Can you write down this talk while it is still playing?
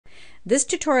This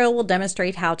tutorial will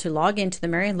demonstrate how to log into the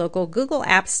Marion Local Google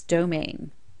Apps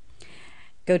domain.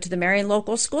 Go to the Marion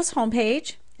Local Schools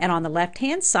homepage, and on the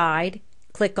left-hand side,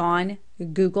 click on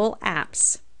Google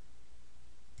Apps.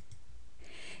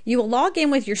 You will log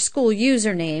in with your school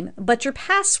username, but your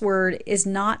password is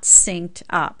not synced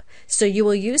up. So you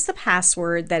will use the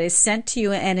password that is sent to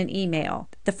you in an email.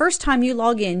 The first time you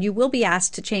log in, you will be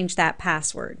asked to change that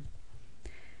password.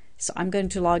 So I'm going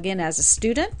to log in as a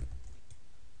student.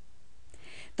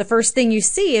 The first thing you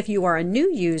see if you are a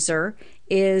new user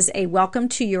is a welcome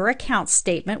to your account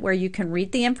statement where you can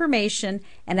read the information,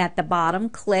 and at the bottom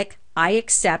click I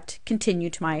accept, continue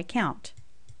to my account.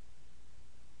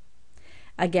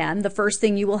 Again, the first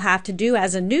thing you will have to do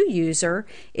as a new user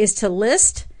is to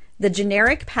list the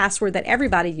generic password that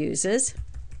everybody uses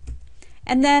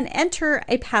and then enter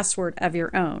a password of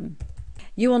your own.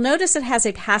 You will notice it has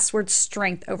a password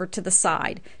strength over to the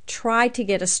side. Try to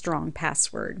get a strong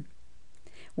password.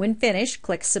 When finished,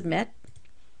 click Submit.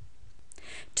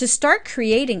 To start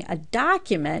creating a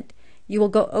document, you will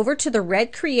go over to the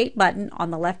red Create button on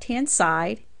the left-hand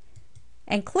side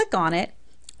and click on it,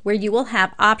 where you will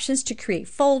have options to create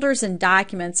folders and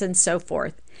documents and so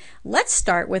forth. Let's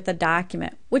start with a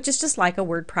document, which is just like a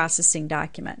word processing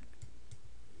document.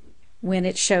 When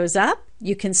it shows up,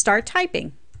 you can start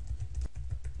typing.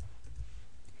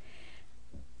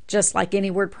 Just like any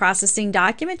word processing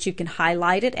document, you can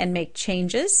highlight it and make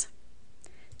changes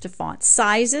to font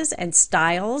sizes and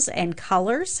styles and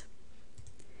colors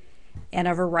and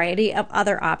a variety of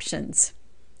other options.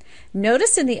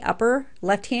 Notice in the upper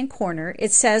left-hand corner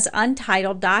it says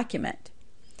Untitled Document.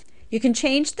 You can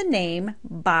change the name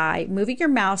by moving your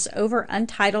mouse over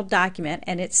Untitled Document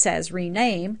and it says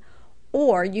Rename,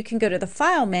 or you can go to the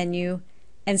File menu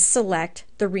and select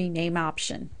the Rename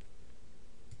option.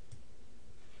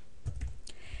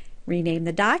 Rename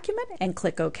the document and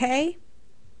click OK,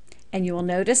 and you will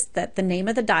notice that the name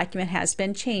of the document has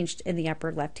been changed in the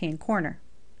upper left-hand corner.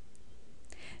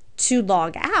 To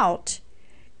log out,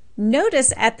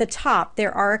 notice at the top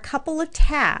there are a couple of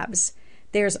tabs.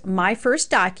 There's My First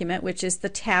Document, which is the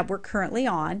tab we're currently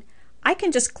on. I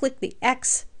can just click the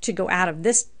X to go out of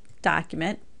this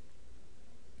document.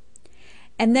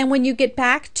 And then when you get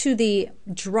back to the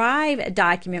Drive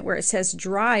document where it says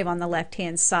Drive on the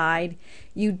left-hand side,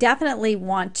 you definitely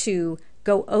want to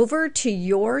go over to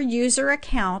your user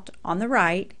account on the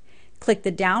right, click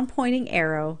the down pointing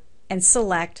arrow, and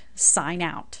select Sign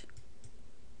Out.